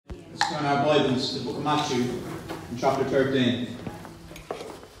Turn our Bibles to the book of Matthew, in chapter 13.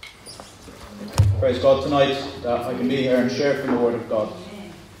 Praise God tonight that I can be here and share from the Word of God.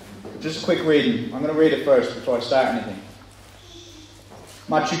 Just a quick reading. I'm going to read it first before I start anything.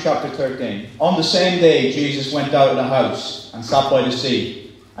 Matthew chapter 13. On the same day Jesus went out of the house and sat by the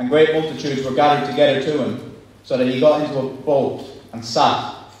sea, and great multitudes were gathered together to him, so that he got into a boat and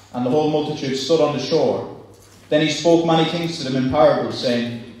sat, and the whole multitude stood on the shore. Then he spoke many things to them in parables,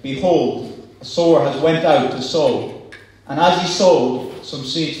 saying, Behold, a sower has went out to sow. And as he sowed, some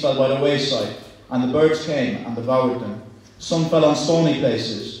seeds fell by the wayside, and the birds came and devoured them. Some fell on stony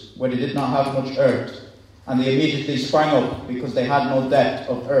places, where they did not have much earth, and they immediately sprang up, because they had no depth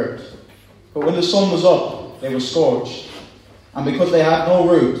of earth. But when the sun was up, they were scorched, and because they had no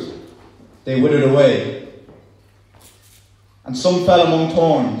root, they withered away. And some fell among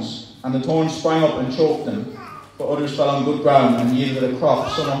thorns, and the thorns sprang up and choked them. But others fell on good ground and yielded a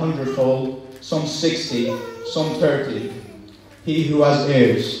crop, some 100-fold, some 60, some 30. He who has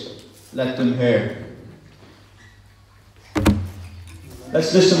ears, let them hear.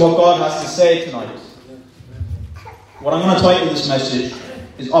 Let's listen to what God has to say tonight. What I'm going to title this message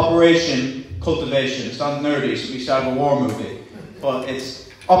is Operation Cultivation. It's not nerdy, so we start a war movie. But it's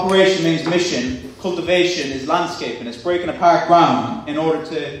operation means mission. Cultivation is landscaping. It's breaking apart ground in order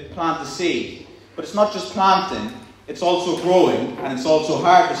to plant the seed. But it's not just planting, it's also growing and it's also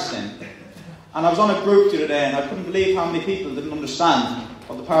harvesting. And I was on a group the other day and I couldn't believe how many people didn't understand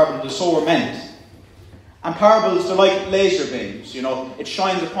what the parable of the sower meant. And parables are like laser beams, you know, it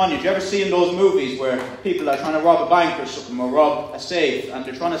shines upon you. Do you ever see in those movies where people are trying to rob a bank or something, or rob a safe, and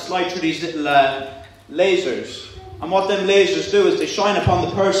they're trying to slide through these little lasers? And what them lasers do is they shine upon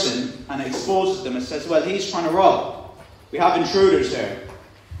the person and it exposes them and says, well, he's trying to rob. We have intruders there.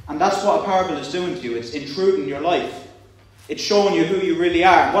 And that's what a parable is doing to you. It's intruding your life. It's showing you who you really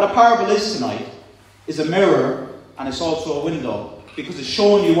are. What a parable is tonight is a mirror, and it's also a window. Because it's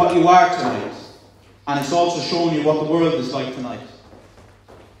showing you what you are tonight. And it's also showing you what the world is like tonight.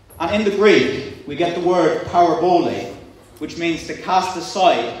 And in the Greek, we get the word parabole, which means to cast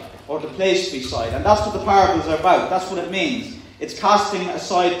aside or to place beside. And that's what the parables are about. That's what it means. It's casting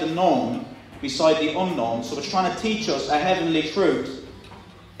aside the known beside the unknown. So it's trying to teach us a heavenly truth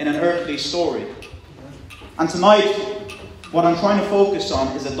in an earthly story. And tonight, what I'm trying to focus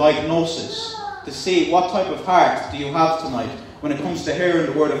on is a diagnosis to see what type of heart do you have tonight when it comes to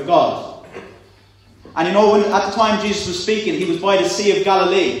hearing the Word of God. And you know, at the time Jesus was speaking, he was by the Sea of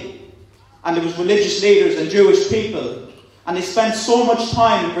Galilee, and there was religious leaders and Jewish people, and they spent so much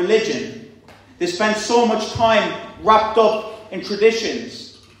time in religion, they spent so much time wrapped up in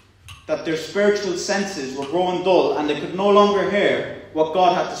traditions, that their spiritual senses were growing dull and they could no longer hear what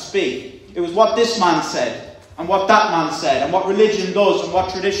God had to speak. It was what this man said, and what that man said, and what religion does, and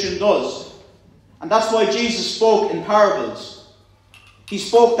what tradition does. And that's why Jesus spoke in parables. He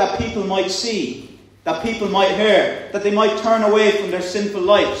spoke that people might see, that people might hear, that they might turn away from their sinful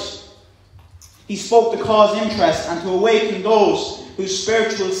lives. He spoke to cause interest and to awaken those whose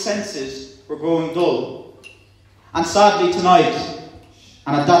spiritual senses were growing dull. And sadly tonight,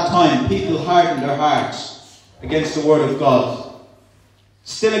 and at that time, people hardened their hearts against the Word of God.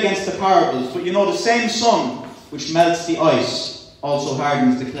 Still against the parables, but you know, the same sun which melts the ice also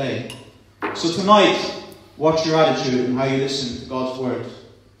hardens the clay. So tonight, watch your attitude and how you listen to God's Word.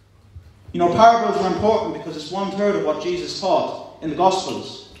 You know, parables are important because it's 1/3 of what Jesus taught in the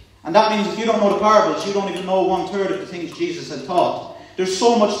Gospels. And that means if you don't know the parables, you don't even know 1/3 of the things Jesus had taught. There's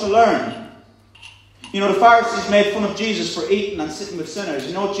so much to learn. You know, the Pharisees made fun of Jesus for eating and sitting with sinners.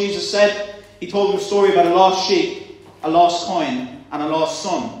 You know what Jesus said? He told them a story about a lost sheep, a lost coin, and a lost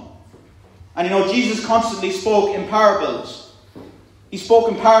son. And you know, Jesus constantly spoke in parables. He spoke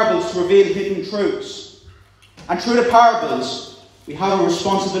in parables to reveal hidden truths. And through the parables, we have a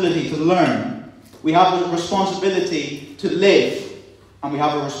responsibility to learn. We have a responsibility to live. And we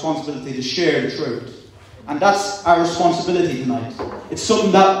have a responsibility to share the truth. And that's our responsibility tonight. It's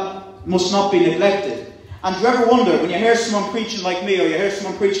something that must not be neglected. And do you ever wonder, when you hear someone preaching like me, or you hear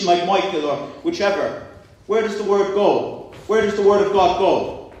someone preaching like Michael, or whichever, where does the word go? Where does the Word of God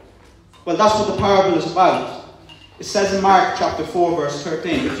go? Well, that's what the parable is about. It says in Mark chapter 4, verse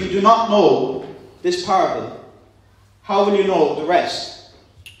 13, if you do not know this parable, how will you know the rest?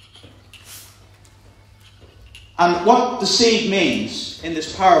 And what the seed means in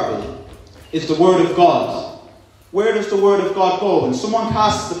this parable is the Word of God. Where does the Word of God go? When someone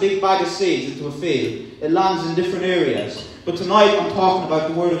casts a big bag of seeds into a field, it lands in different areas. But tonight I'm talking about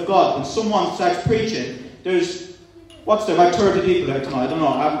the Word of God. When someone starts preaching, there's, what's there, about 30 people here tonight? I don't know,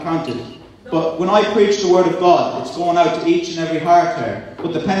 I haven't counted. But when I preach the Word of God, it's going out to each and every heart there.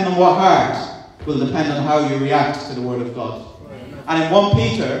 But depending on what heart will depend on how you react to the Word of God. And in 1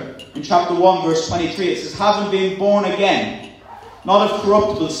 Peter, in chapter 1, verse 23, it says, having been born again, not of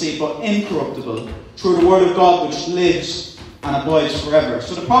corruptible seed, but incorruptible, through the Word of God which lives and abides forever.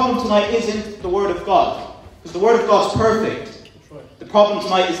 So the problem tonight isn't the Word of God, because the Word of God's perfect. The problem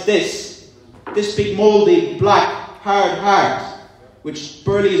tonight is this big mouldy, black, hard heart, which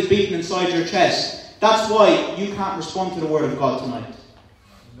barely is beaten inside your chest. That's why you can't respond to the Word of God tonight.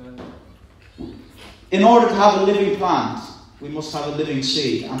 In order to have a living plant, we must have a living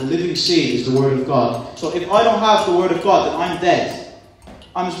seed. And the living seed is the Word of God. So if I don't have the Word of God, then I'm dead.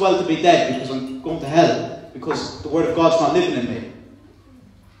 I'm as well to be dead because I'm going to hell. Because the Word of God's not living in me.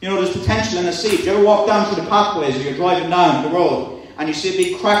 You know, there's potential in a seed. Do you ever walk down through the pathways or you're driving down the road and you see a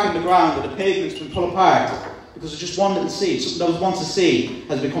big crack in the ground where the pavement's been pulled apart? Because it's just one little seed. Something that was once a seed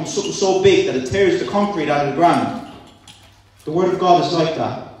has become something so big that it tears the concrete out of the ground. The Word of God is like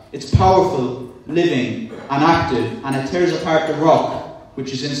that. It's powerful, living, and active, and it tears apart the rock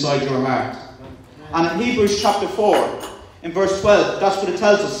which is inside your heart. And in Hebrews chapter 4, in verse 12, that's what it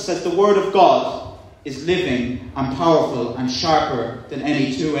tells us. It says the Word of God is living and powerful and sharper than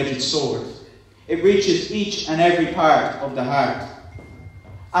any two-edged sword. It reaches each and every part of the heart.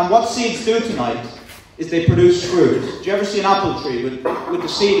 And what seeds do tonight is they produce fruit. Do you ever see an apple tree with the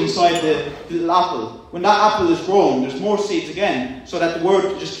seed inside the little apple? When that apple is grown, there's more seeds again, so that the word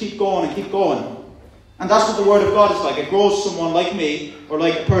can just keep going and keep going. And that's what the Word of God is like. It grows someone like me, or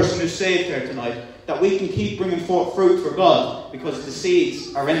like a person who's saved here tonight, that we can keep bringing forth fruit for God, because the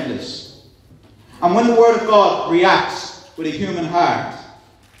seeds are endless. And when the Word of God reacts with a human heart,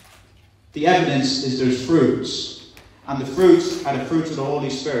 the evidence is there's fruits. And the fruits are the fruits of the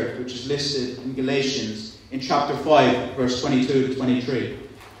Holy Spirit, which is listed in Galatians in chapter 5, verse 22 to 23.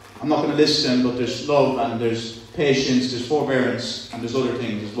 I'm not going to list them, but there's love, and there's patience, there's forbearance, and there's other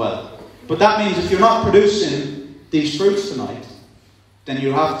things as well. But that means if you're not producing these fruits tonight, then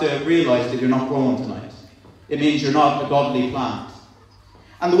you have to realise that you're not growing tonight. It means you're not a godly plant.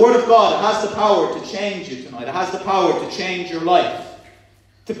 And the Word of God has the power to change you tonight. It has the power to change your life,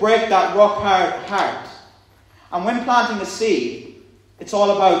 to break that rock-hard heart. And when planting a seed, it's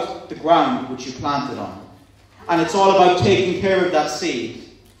all about the ground which you planted on. And it's all about taking care of that seed.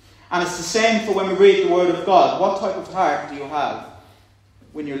 And it's the same for when we read the Word of God. What type of heart do you have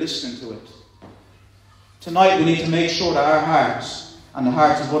when you're listening to it? Tonight we need to make sure that our hearts and the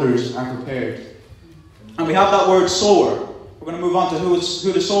hearts of others are prepared. And we have that word sower. We're going to move on to who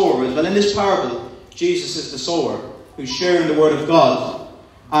the sower is. Well, in this parable, Jesus is the sower who's sharing the Word of God.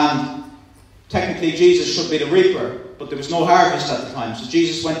 And technically Jesus should be the reaper, but there was no harvest at the time. So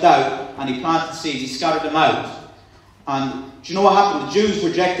Jesus went out and he planted seeds. He scattered them out. And do you know what happened? The Jews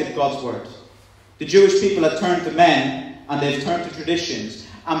rejected God's word. The Jewish people had turned to men and they've turned to traditions.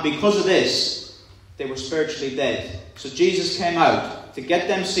 And because of this, they were spiritually dead. So Jesus came out to get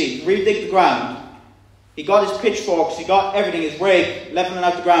them seed, redig the ground. He got his pitchforks, he got everything, his rake, leveling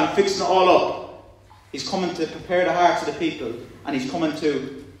out the ground, fixing it all up. He's coming to prepare the hearts of the people. And he's coming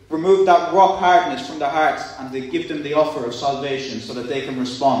to remove that rock hardness from their hearts and to give them the offer of salvation so that they can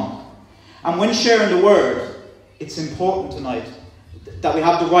respond. And when sharing the word, it's important tonight that we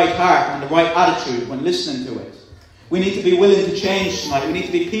have the right heart and the right attitude when listening to it. We need to be willing to change tonight. We need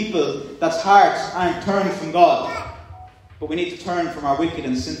to be people that's hearts aren't turned from God, but we need to turn from our wicked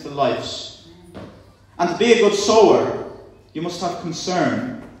and sinful lives. And to be a good sower, you must have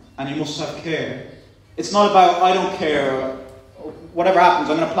concern and you must have care. It's not about, I don't care, whatever happens,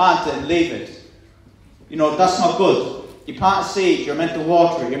 I'm going to plant it and leave it. You know, that's not good. You plant a seed, you're meant to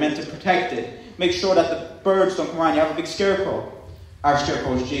water it, you're meant to protect it. Make sure that the birds don't come around. You have a big scarecrow. Our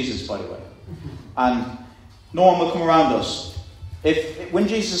scarecrow is Jesus, by the way. And no one will come around us. When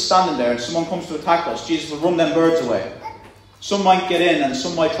Jesus is standing there and someone comes to attack us, Jesus will run them birds away. Some might get in and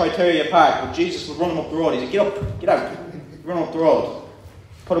some might try to tear you apart, but Jesus will run them up the road. He said, get up, get out, run up the road.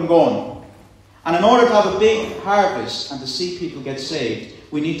 Put them going. And in order to have a big harvest and to see people get saved,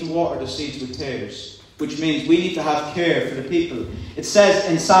 we need to water the seeds with tears, which means we need to have care for the people. It says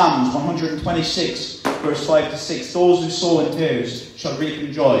in Psalms 126, verse 5 to 6, those who sow in tears shall reap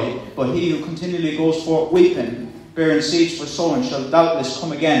in joy, but he who continually goes forth weeping, bearing seeds for sowing, shall doubtless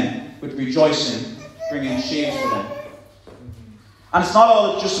come again with rejoicing, bringing sheaves for them. And it's not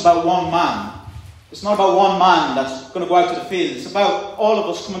all just about one man. It's not about one man that's going to go out to the field. It's about all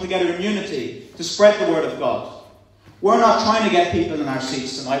of us coming together in unity to spread the word of God. We're not trying to get people in our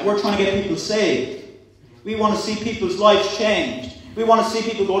seats tonight. We're trying to get people saved. We want to see people's lives changed. We want to see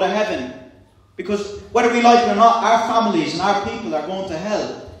people go to heaven. Because whether we like it or not, our families and our people are going to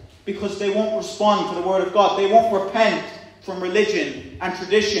hell. because they won't respond to the word of God. They won't repent from religion and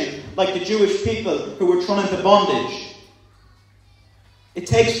tradition like the Jewish people who were thrown into bondage. It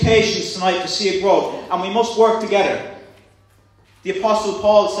takes patience tonight to see it grow, and we must work together. The Apostle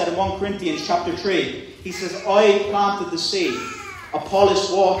Paul said in 1 Corinthians chapter 3, he says, I planted the seed,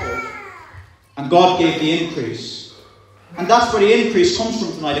 Apollos watered, and God gave the increase. And that's where the increase comes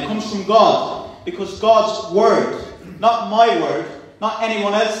from tonight. It comes from God, because God's word, not my word, not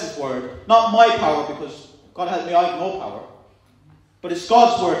anyone else's word, not my power, because God help me, I have no power. But it's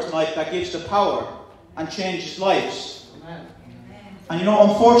God's word tonight that gives the power and changes lives. Amen. And you know,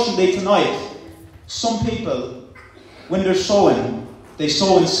 unfortunately tonight, some people, when they're sowing, they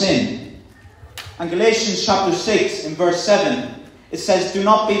sow in sin. And Galatians chapter 6 in verse 7, it says, do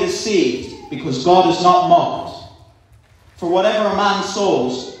not be deceived, because God is not mocked. For whatever a man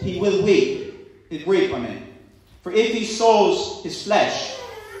sows, he will reap. He'll reap, I mean. For if he sows his flesh,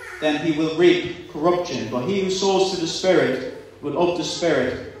 then he will reap corruption. But he who sows to the Spirit will of the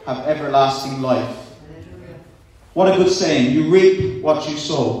Spirit have everlasting life. What a good saying. You reap what you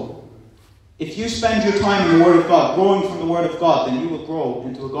sow. If you spend your time in the Word of God, growing from the Word of God, then you will grow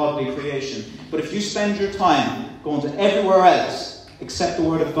into a godly creation. But if you spend your time going to everywhere else except the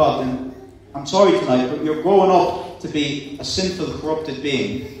Word of God, then I'm sorry tonight, but you're growing up to be a sinful, corrupted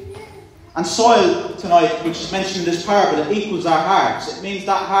being. And soil tonight, which is mentioned in this parable, it equals our hearts. It means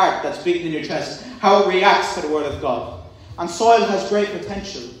that heart that's beating in your chest, how it reacts to the Word of God. And soil has great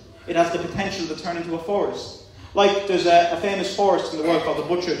potential. It has the potential to turn into a forest. Like there's a famous forest in the world called the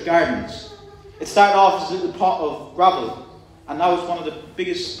Butcher's Gardens. It started off as a little pot of gravel, and now it's one of the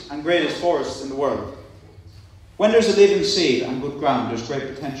biggest and greatest forests in the world. When there's a living seed and good ground, there's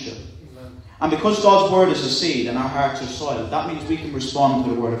great potential. And because God's word is a seed and our hearts are soil, that means we can respond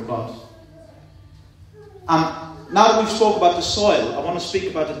to the word of God. And now that we've spoke about the soil, I want to speak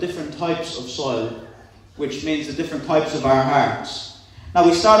about the different types of soil, which means the different types of our hearts. Now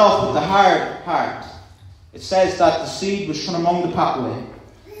we start off with the hard heart. It says that the seed was thrown among the pathway.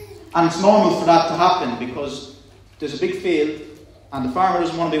 And it's normal for that to happen because there's a big field and the farmer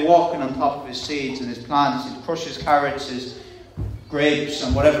doesn't want to be walking on top of his seeds and his plants. He'll crush his carrots, his grapes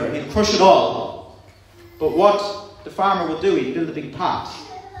and whatever. He'll crush it all. But what the farmer will do, he'd build a big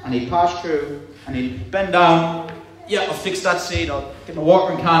path and he'd pass through and he'd bend down. Yeah, I'll fix that seed. I'll get my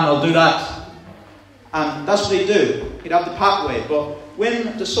watering can. I'll do that. And that's what he'd do. He'd have the pathway. But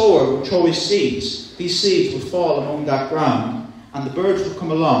when the sower would throw his seeds, these seeds would fall among that ground. And the birds would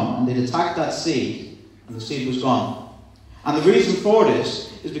come along and they'd attack that seed. And the seed was gone. And the reason for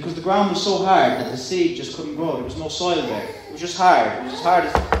this is because the ground was so hard that the seed just couldn't grow. There was no soil there. It was just hard. It was as hard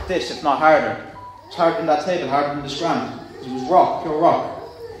as this, if not harder. It's harder than that table, harder than this ground. Because it was rock, pure rock.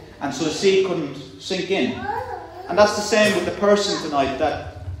 And so the seed couldn't sink in. And that's the same with the person tonight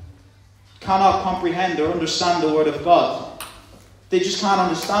that cannot comprehend or understand the word of God. They just can't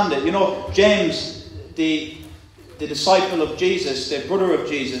understand it. You know, James, the disciple of Jesus, the brother of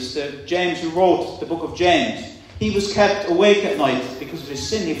Jesus, James who wrote the book of James, he was kept awake at night because of his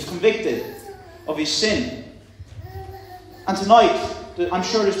sin. He was convicted of his sin. And tonight, I'm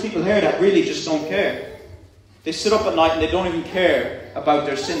sure there's people here that really just don't care. They sit up at night and they don't even care about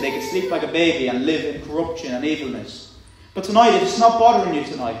their sin. They can sleep like a baby and live in corruption and evilness. But tonight, if it's not bothering you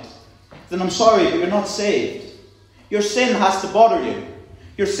tonight, then I'm sorry, but you're not saved. Your sin has to bother you.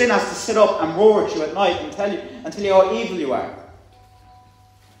 Your sin has to sit up and roar at you at night and tell you how evil you are.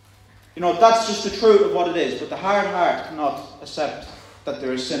 You know, that's just the truth of what it is. But the hard heart cannot accept that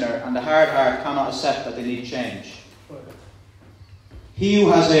they're a sinner, and the hard heart cannot accept that they need change. He who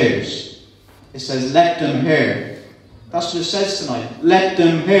has ears, it says, let them hear. That's what it says tonight. Let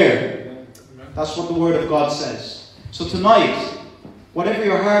them hear. That's what the word of God says. So tonight, whatever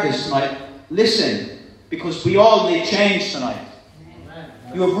your heart is tonight, listen, because we all need change tonight.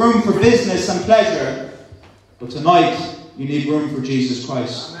 You have room for business and pleasure, but tonight you need room for Jesus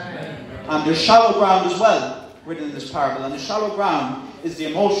Christ. And there's shallow ground as well, written in this parable. And the shallow ground is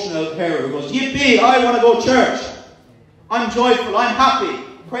the emotional hearer who goes, yippee, I want to go to church. I'm joyful, I'm happy.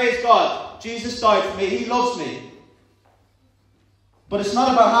 Praise God. Jesus died for me, He loves me. But it's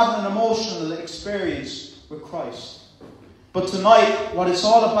not about having an emotional experience with Christ. But tonight, what it's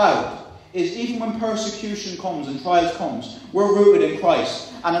all about is even when persecution comes and trials comes, we're rooted in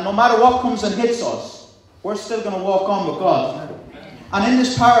Christ. And no matter what comes and hits us, we're still going to walk on with God. And in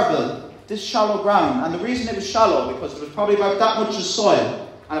this parable, this shallow ground, and the reason it was shallow, because it was probably about that much of soil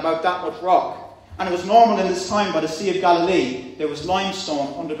and about that much rock. And it was normal in this time by the Sea of Galilee, there was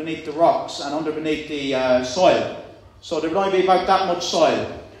limestone underneath the rocks and underneath the soil. So there would only be about that much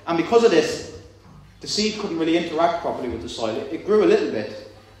soil. And because of this, the seed couldn't really interact properly with the soil. It grew a little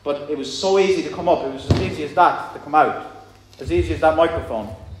bit, But it was so easy to come up. It was as easy as that to come out. As easy as that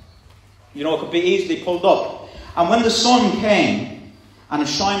microphone. You know, it could be easily pulled up. And when the sun came and it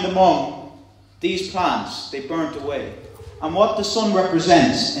shined among these plants, they burnt away. And what the sun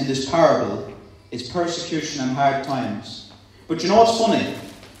represents in this parable is persecution and hard times. But you know what's funny?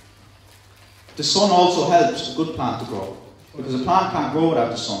 The sun also helps a good plant to grow. Because a plant can't grow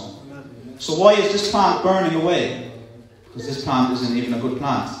without the sun. So why is this plant burning away? Because this plant isn't even a good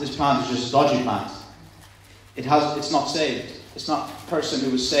plant. This plant is just a dodgy plant. It's not saved. It's not a person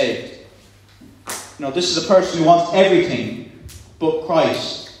who is saved. You know, this is a person who wants everything but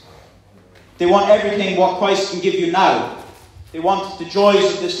Christ. They want everything what Christ can give you now. They want the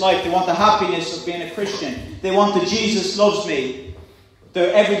joys of this life. They want the happiness of being a Christian. They want the Jesus loves me.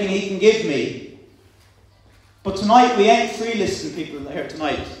 The everything he can give me. But tonight we ain't free listing people here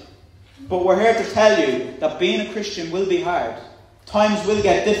tonight. But we're here to tell you that being a Christian will be hard. Times will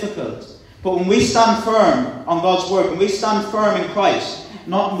get difficult. But when we stand firm on God's word, when we stand firm in Christ,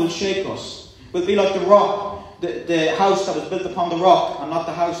 nothing will shake us. We'll be like the rock, the house that was built upon the rock, and not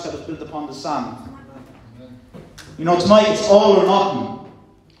the house that was built upon the sand. You know, tonight it's all or nothing.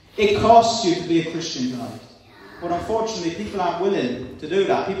 It costs you to be a Christian tonight. But unfortunately, people aren't willing to do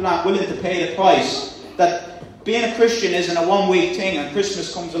that. People aren't willing to pay the price. That being a Christian isn't a one-week thing and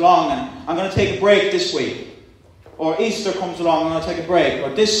Christmas comes along and I'm going to take a break this week. Or Easter comes along and I'm going to take a break. Or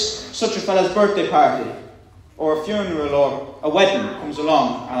this such a fella's birthday party. Or a funeral or a wedding comes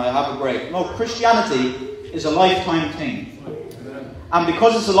along and I have a break. No, Christianity is a lifetime thing. And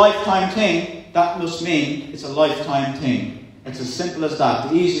because it's a lifetime thing, that must mean it's a lifetime thing. It's as simple as that.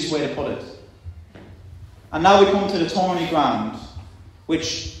 The easiest way to put it. And now we come to the thorny ground,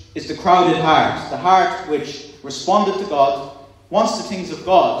 which is the crowded heart. The heart which responded to God, wants the things of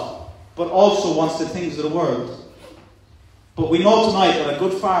God, but also wants the things of the world. But we know tonight that a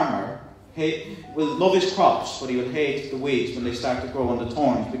good farmer will love his crops, but he will hate the weeds when they start to grow on the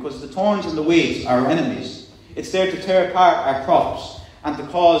thorns, because the thorns and the weeds are our enemies. It's there to tear apart our crops and to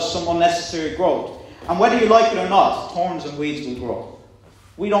cause some unnecessary growth. And whether you like it or not, thorns and weeds will grow.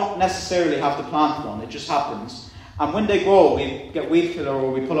 We don't necessarily have to plant one, it just happens. And when they grow, we get weed killer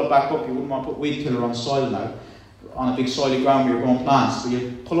or we pull it back up. You wouldn't want to put weed killer on soil now, on a big soily ground where you're growing plants. But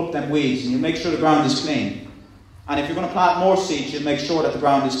you pull up them weeds and you make sure the ground is clean. And if you're going to plant more seeds, you make sure that the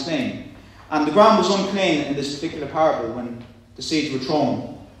ground is clean. And the ground was unclean in this particular parable when the seeds were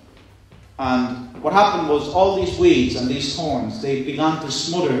thrown. And what happened was all these weeds and these thorns, they began to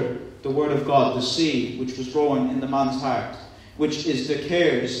smother the word of God, the seed which was growing in the man's heart, which is the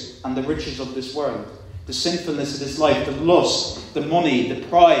cares and the riches of this world. The sinfulness of this life, the lust, the money, the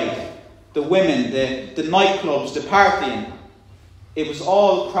pride, the women, the nightclubs, the partying. It was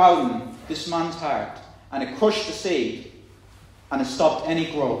all crowding this man's heart. And it crushed the seed. And it stopped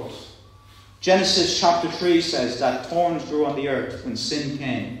any growth. Genesis chapter 3 says that thorns grew on the earth when sin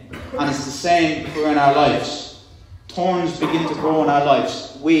came. And it's the same for in our lives. Thorns begin to grow in our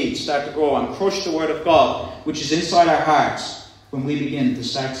lives. Weeds start to grow and crush the word of God, which is inside our hearts, when we begin to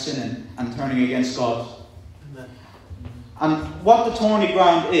start sinning and turning against God. And what the thorny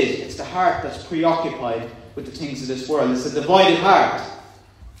ground is, it's the heart that's preoccupied with the things of this world. It's a divided heart.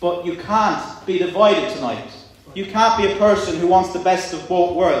 But you can't be divided tonight. You can't be a person who wants the best of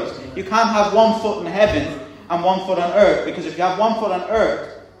both worlds. You can't have one foot in heaven and one foot on earth. Because if you have one foot on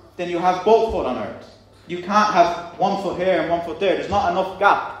earth, then you have both foot on earth. You can't have one foot here and one foot there. There's not enough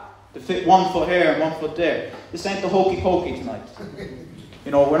gap to fit one foot here and one foot there. This ain't the hokey pokey tonight. You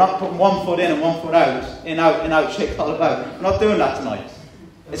know, we're not putting one foot in and one foot out. In, out, shake all about. We're not doing that tonight.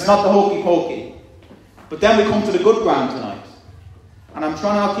 It's not the hokey pokey. But then we come to the good ground tonight. And I'm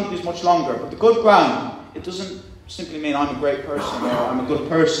trying not to keep this much longer. But the good ground, it doesn't simply mean I'm a great person or I'm a good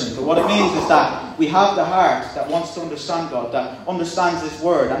person. But what it means is that we have the heart that wants to understand God, that understands His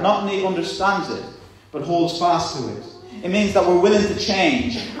Word, and not only understands it, but holds fast to it. It means that we're willing to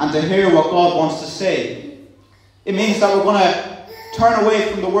change and to hear what God wants to say. It means that we're going to turn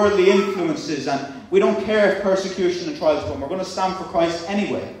away from the worldly influences and we don't care if persecution and trials come. We're going to stand for Christ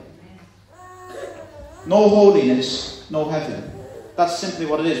anyway. No holiness, no heaven. That's simply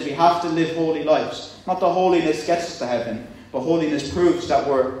what it is. We have to live holy lives. Not that holiness gets us to heaven, but holiness proves that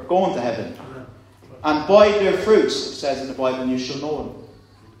we're going to heaven. And by their fruits, it says in the Bible, you shall know them.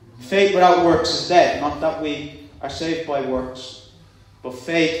 Faith without works is dead. Not that we are saved by works, but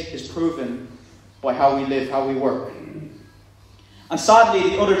faith is proven by how we live, how we work. And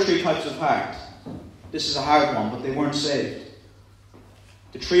sadly, the other three types of heart, this is a hard one, but they weren't saved.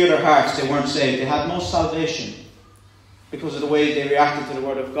 The three other hearts, they weren't saved. They had no salvation because of the way they reacted to the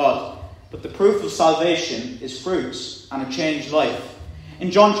Word of God. But the proof of salvation is fruits and a changed life. In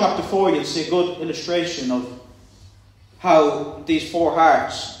John chapter 4, you'll see a good illustration of how these 4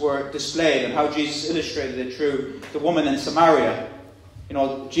 hearts were displayed and how Jesus illustrated it through the woman in Samaria. You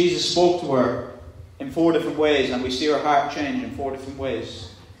know, Jesus spoke to her in 4 different ways, and we see her heart change in 4 different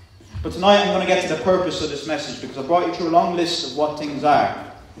ways. But tonight I'm going to get to the purpose of this message, because I brought you through a long list of what things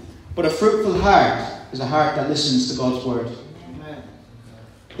are. But a fruitful heart is a heart that listens to God's word.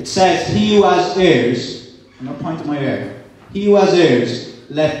 It says, he who has ears, I'm not pointing my ear, he who has ears,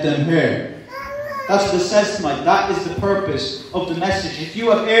 let them hear. That's what it says tonight. That is the purpose of the message. If you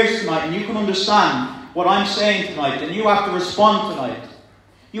have ears tonight and you can understand what I'm saying tonight, then you have to respond tonight.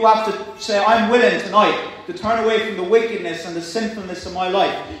 You have to say, I'm willing tonight to turn away from the wickedness and the sinfulness of my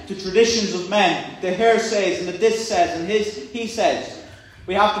life, to traditions of men, the here says and the this says and he says.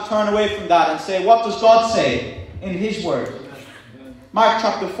 We have to turn away from that and say, what does God say in his word? Mark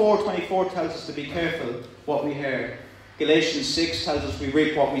chapter 4:24 tells us to be careful what we hear. Galatians 6 tells us we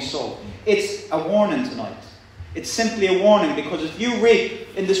reap what we sow. It's a warning tonight. It's simply a warning, because if you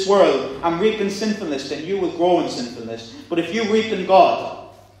reap in this world and reap in sinfulness, then you will grow in sinfulness. But if you reap in God,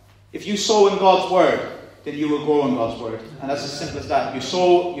 if you sow in God's word, then you will grow in God's word. And that's as simple as that. You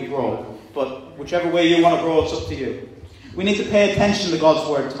sow, you grow. But whichever way you want to grow, it's up to you. We need to pay attention to God's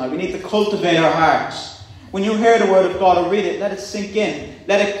word tonight. We need to cultivate our hearts. When you hear the word of God or read it, let it sink in.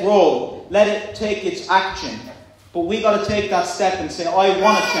 Let it grow. Let it take its action. But we got to take that step and say, I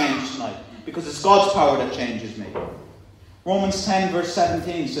want to change tonight, because it's God's power that changes me. Romans 10 verse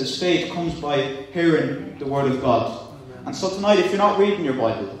 17 says, faith comes by hearing the word of God. And so tonight, if you're not reading your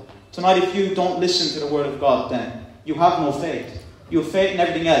Bible, tonight if you don't listen to the word of God, then you have no faith. You have faith in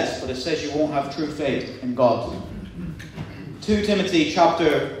everything else, but it says you won't have true faith in God. 2 Timothy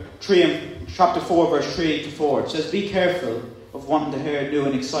chapter 4 verse 3 to 4. It says, be careful of wanting to hear new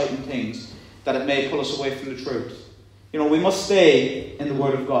and exciting things, that it may pull us away from the truth. You know, we must stay in the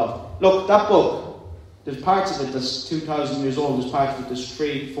word of God. Look, that book, there's parts of it that's 2,000 years old, there's parts of it that's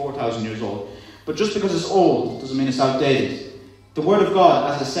 4,000 years old. But just because it's old doesn't mean it's outdated. The word of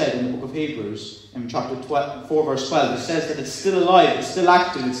God, as I said in the book of Hebrews, in chapter 4 verse 12, it says that it's still alive, it's still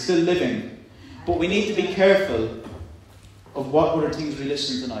active, it's still living. But we need to be careful of what other things we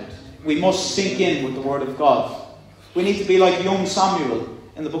listen tonight. We must sink in with the word of God. We need to be like young Samuel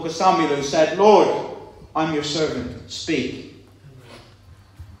in the book of Samuel, who said, Lord, I'm your servant, speak.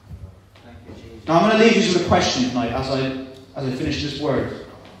 Now I'm going to leave you with a question tonight as I finish this word.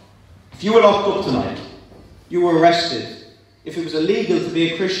 If you were locked up tonight, you were arrested, if it was illegal to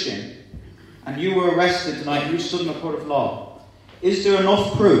be a Christian, and you were arrested tonight and you stood in a court of law, is there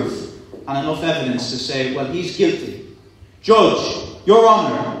enough proof and enough evidence to say, well, he's guilty? Judge, Your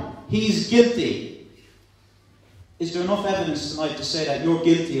Honour, he's guilty. Is there enough evidence tonight to say that you're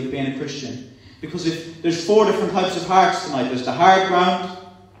guilty of being a Christian? Because if there's 4 different types of hearts tonight. There's the hard ground,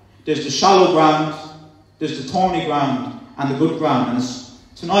 there's the shallow ground, there's the thorny ground, and the good ground. And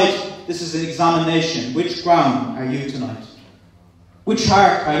tonight, this is an examination. Which ground are you tonight? Which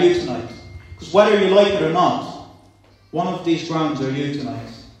heart are you tonight? Because whether you like it or not, one of these grounds are you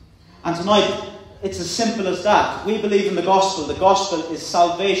tonight. And tonight, it's as simple as that. We believe in the gospel. The gospel is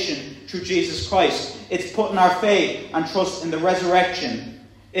salvation through Jesus Christ. It's putting our faith and trust in the resurrection,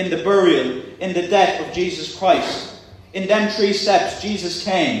 in the burial, in the death of Jesus Christ. In them 3 steps, Jesus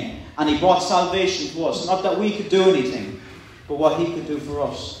came and he brought salvation to us. Not that we could do anything, but what he could do for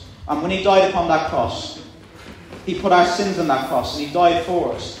us. And when he died upon that cross, he put our sins on that cross and he died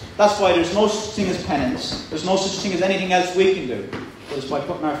for us. That's why there's no such thing as penance. There's no such thing as anything else we can do. But it's by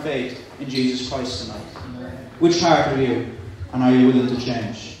putting our faith in Jesus Christ tonight. Which heart are you? And are you willing to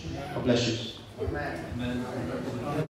change? God bless you. Amen.